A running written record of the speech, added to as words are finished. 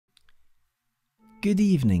Good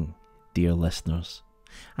evening, dear listeners,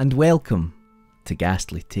 and welcome to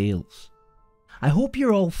Ghastly Tales. I hope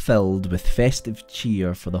you're all filled with festive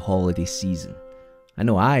cheer for the holiday season. I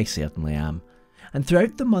know I certainly am, and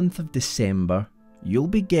throughout the month of December, you'll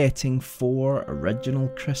be getting 4 original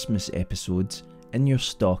Christmas episodes in your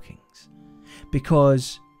stockings,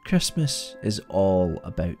 because Christmas is all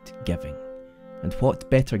about giving, and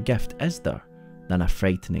what better gift is there than a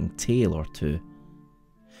frightening tale or two?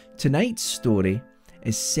 Tonight's story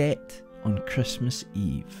is set on Christmas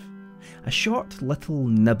Eve, a short little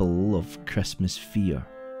nibble of Christmas fear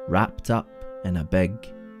wrapped up in a big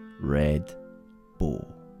red bow.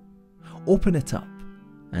 Open it up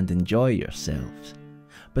and enjoy yourselves,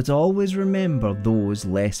 but always remember those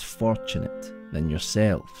less fortunate than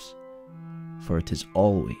yourselves, for it is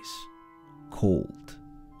always cold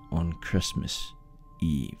on Christmas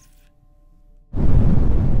Eve.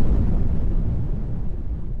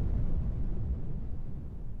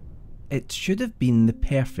 It should have been the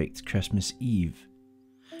perfect Christmas Eve.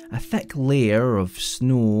 A thick layer of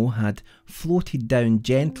snow had floated down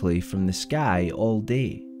gently from the sky all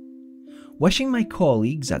day. Wishing my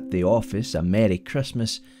colleagues at the office a Merry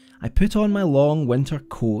Christmas, I put on my long winter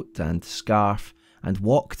coat and scarf and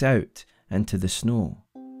walked out into the snow.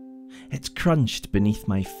 It crunched beneath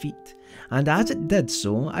my feet, and as it did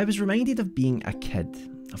so, I was reminded of being a kid,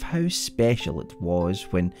 of how special it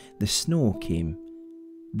was when the snow came.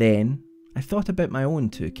 Then I thought about my own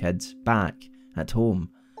 2 kids back at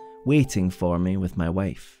home, waiting for me with my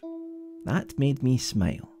wife. That made me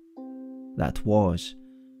smile. That was,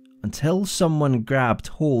 until someone grabbed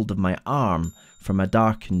hold of my arm from a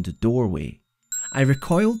darkened doorway. I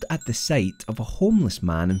recoiled at the sight of a homeless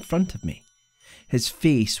man in front of me, his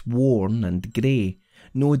face worn and grey,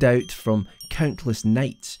 no doubt from countless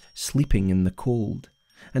nights sleeping in the cold,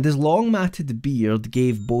 and his long matted beard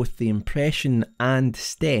gave both the impression and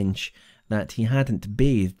stench that he hadn't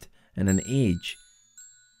bathed in an age.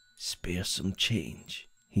 "Spare some change,"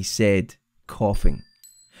 he said, coughing.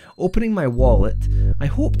 Opening my wallet, I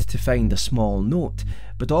hoped to find a small note,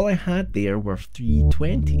 but all I had there were 3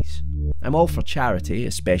 20s. I'm all for charity,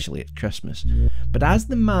 especially at Christmas, but as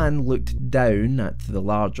the man looked down at the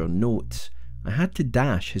larger notes, I had to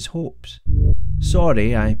dash his hopes.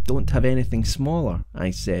 "Sorry, I don't have anything smaller," I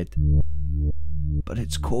said. "But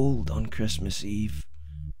it's cold on Christmas Eve,"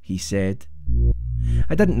 he said.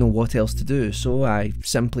 I didn't know what else to do, so I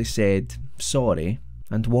simply said sorry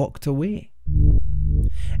and walked away.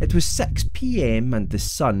 It was 6 p.m. and the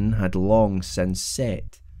sun had long since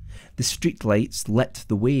set. The streetlights lit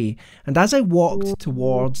the way, and as I walked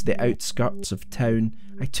towards the outskirts of town,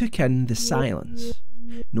 I took in the silence.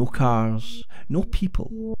 No cars, no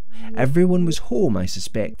people. Everyone was home, I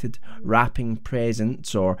suspected, wrapping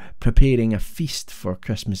presents or preparing a feast for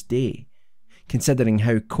Christmas Day. Considering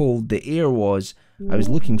how cold the air was, I was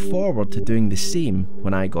looking forward to doing the same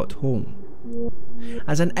when I got home.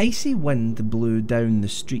 As an icy wind blew down the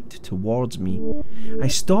street towards me, I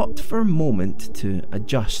stopped for a moment to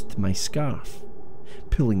adjust my scarf,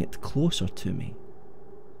 pulling it closer to me.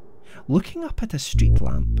 Looking up at a street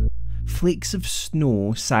lamp, flakes of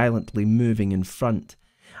snow silently moving in front,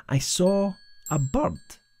 I saw a bird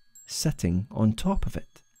sitting on top of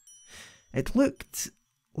it. It looked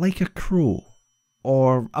like a crow,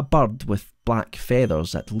 or a bird with black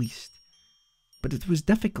feathers at least, but it was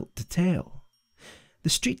difficult to tell. The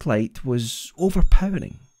streetlight was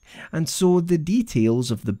overpowering, and so the details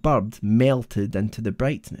of the bird melted into the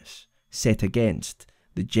brightness set against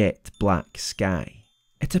the jet black sky.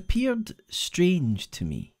 It appeared strange to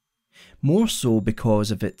me, more so because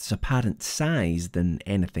of its apparent size than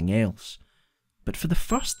anything else, but for the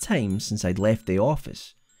first time since I'd left the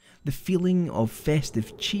office, the feeling of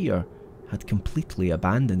festive cheer had completely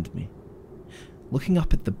abandoned me. Looking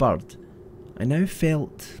up at the bird, I now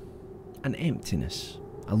felt an emptiness,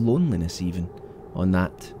 a loneliness even, on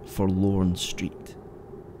that forlorn street.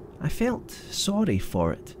 I felt sorry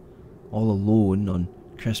for it, all alone on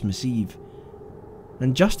Christmas Eve,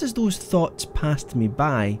 and just as those thoughts passed me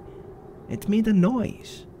by, it made a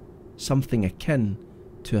noise, something akin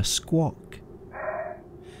to a squawk.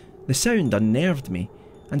 The sound unnerved me,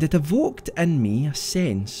 and it evoked in me a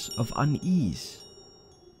sense of unease.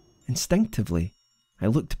 Instinctively, I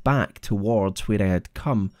looked back towards where I had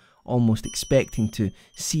come, almost expecting to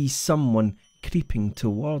see someone creeping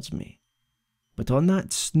towards me. But on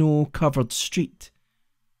that snow-covered street,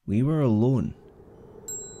 we were alone.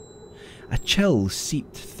 A chill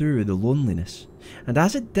seeped through the loneliness, and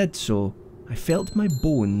as it did so, I felt my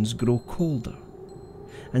bones grow colder.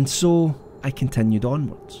 And so I continued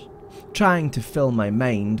onwards, trying to fill my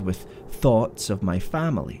mind with thoughts of my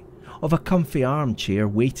family, of a comfy armchair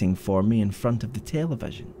waiting for me in front of the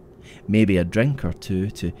television, maybe a drink or two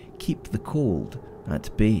to keep the cold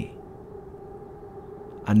at bay.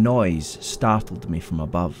 A noise startled me from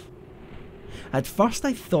above. At first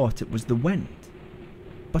I thought it was the wind,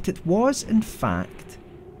 but it was in fact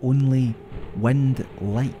only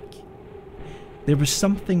wind-like. There was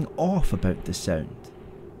something off about the sound.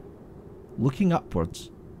 Looking upwards,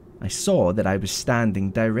 I saw that I was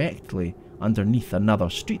standing directly underneath another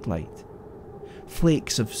streetlight.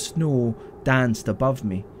 Flakes of snow danced above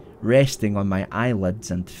me, resting on my eyelids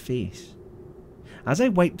and face. As I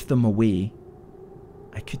wiped them away,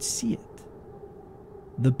 I could see it.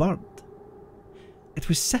 The bird. It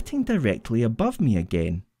was sitting directly above me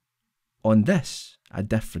again, on this, a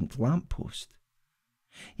different lamppost.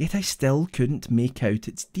 Yet I still couldn't make out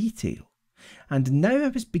its detail, and now I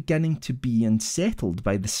was beginning to be unsettled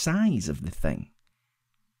by the size of the thing.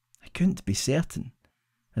 I couldn't be certain,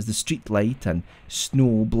 as the streetlight and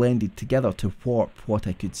snow blended together to warp what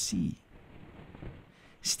I could see.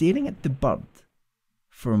 Staring at the bird,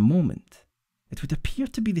 for a moment, it would appear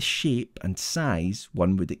to be the shape and size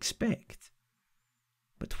one would expect.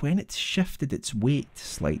 But when it shifted its weight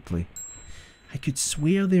slightly, I could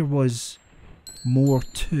swear there was more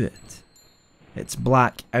to it. Its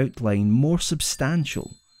black outline more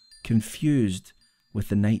substantial, confused with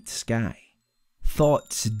the night sky.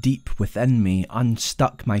 Thoughts deep within me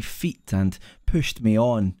unstuck my feet and pushed me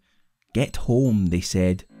on. Get home, they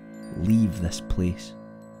said. Leave this place.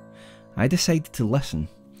 I decided to listen,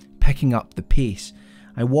 picking up the pace.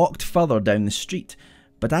 I walked further down the street,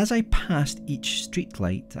 but as I passed each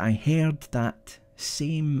streetlight, I heard that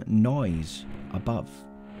same noise above,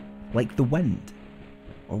 like the wind,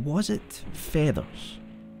 or was it feathers?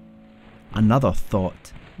 Another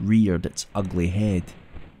thought reared its ugly head.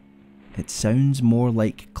 It sounds more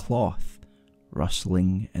like cloth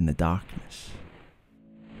rustling in the darkness.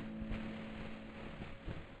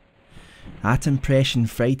 That impression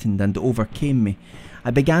frightened and overcame me.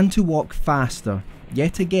 I began to walk faster.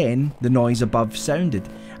 Yet again the noise above sounded,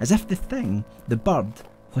 as if the thing, the bird,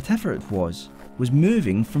 whatever it was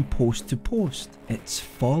moving from post to post. It's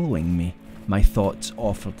following me, my thoughts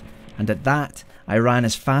offered, and at that I ran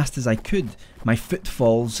as fast as I could, my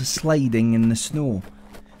footfalls sliding in the snow.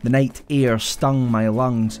 The night air stung my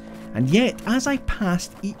lungs, and yet as I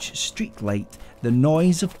passed each streetlight, the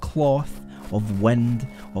noise of cloth, of wind,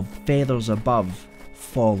 of feathers above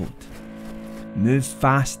followed. Move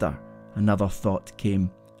faster, another thought came,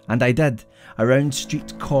 and I did, around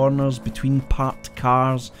street corners, between parked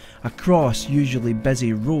cars, across usually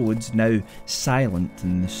busy roads now silent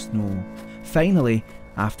in the snow. Finally,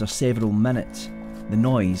 after several minutes, the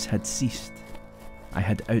noise had ceased. I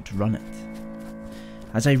had outrun it.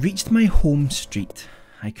 As I reached my home street,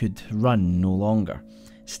 I could run no longer.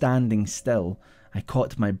 Standing still, I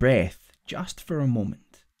caught my breath just for a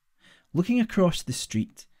moment. Looking across the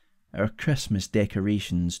street, our Christmas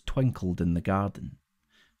decorations twinkled in the garden.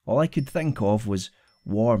 All I could think of was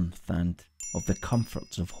warmth and of the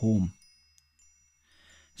comforts of home.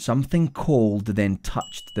 Something cold then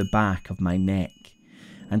touched the back of my neck,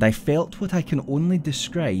 and I felt what I can only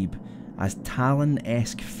describe as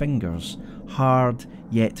talon-esque fingers, hard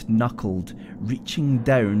yet knuckled, reaching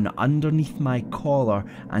down underneath my collar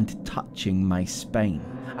and touching my spine.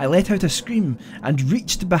 I let out a scream and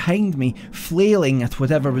reached behind me, flailing at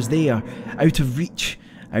whatever was there, out of reach,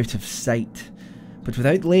 out of sight. But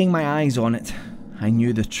without laying my eyes on it, I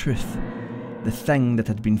knew the truth. The thing that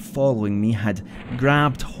had been following me had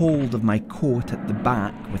grabbed hold of my coat at the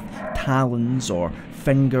back with talons or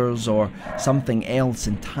fingers or something else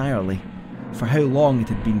entirely. For how long it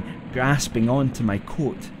had been grasping onto my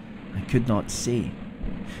coat, I could not say.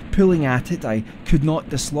 Pulling at it, I could not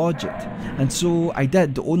dislodge it, and so I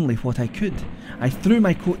did only what I could. I threw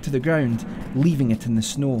my coat to the ground, leaving it in the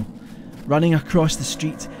snow. Running across the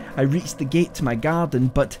street, I reached the gate to my garden,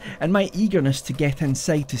 but in my eagerness to get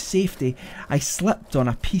inside to safety, I slipped on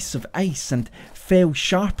a piece of ice and fell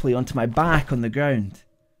sharply onto my back on the ground.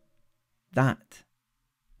 That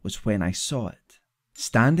was when I saw it.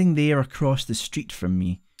 Standing there across the street from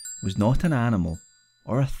me was not an animal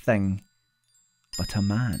or a thing, but a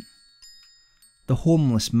man. The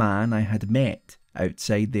homeless man I had met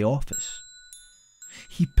outside the office.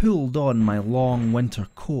 He pulled on my long winter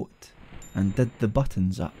coat and did the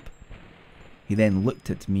buttons up. He then looked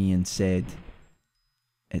at me and said,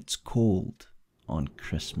 "It's cold on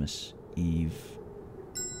Christmas Eve."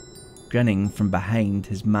 Grinning from behind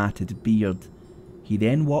his matted beard, he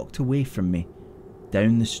then walked away from me,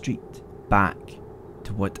 down the street, back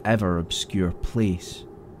to whatever obscure place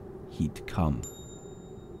he'd come.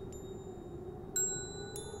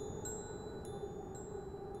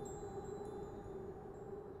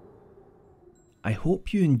 I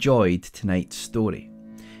hope you enjoyed tonight's story.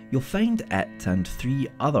 You'll find it and 3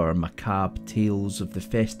 other macabre tales of the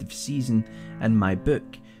festive season in my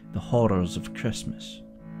book, The Horrors of Christmas.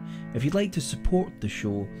 If you'd like to support the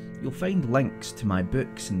show, you'll find links to my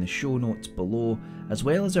books in the show notes below, as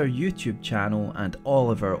well as our YouTube channel and all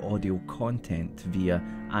of our audio content via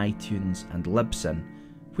iTunes and Libsyn,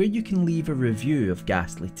 where you can leave a review of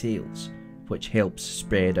Ghastly Tales, which helps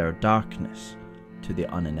spread our darkness to the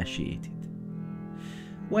uninitiated.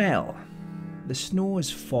 Well, the snow is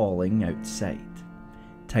falling outside.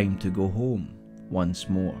 Time to go home once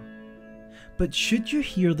more. But should you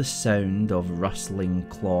hear the sound of rustling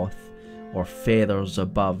cloth or feathers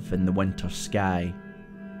above in the winter sky,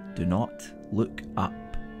 do not look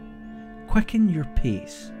up. Quicken your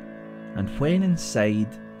pace, and when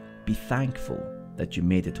inside, be thankful that you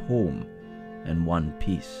made it home in one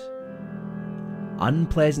piece.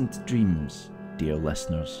 Unpleasant dreams, dear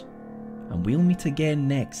listeners, and we'll meet again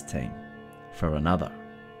next time for another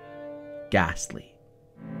Ghastly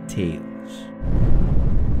Tales.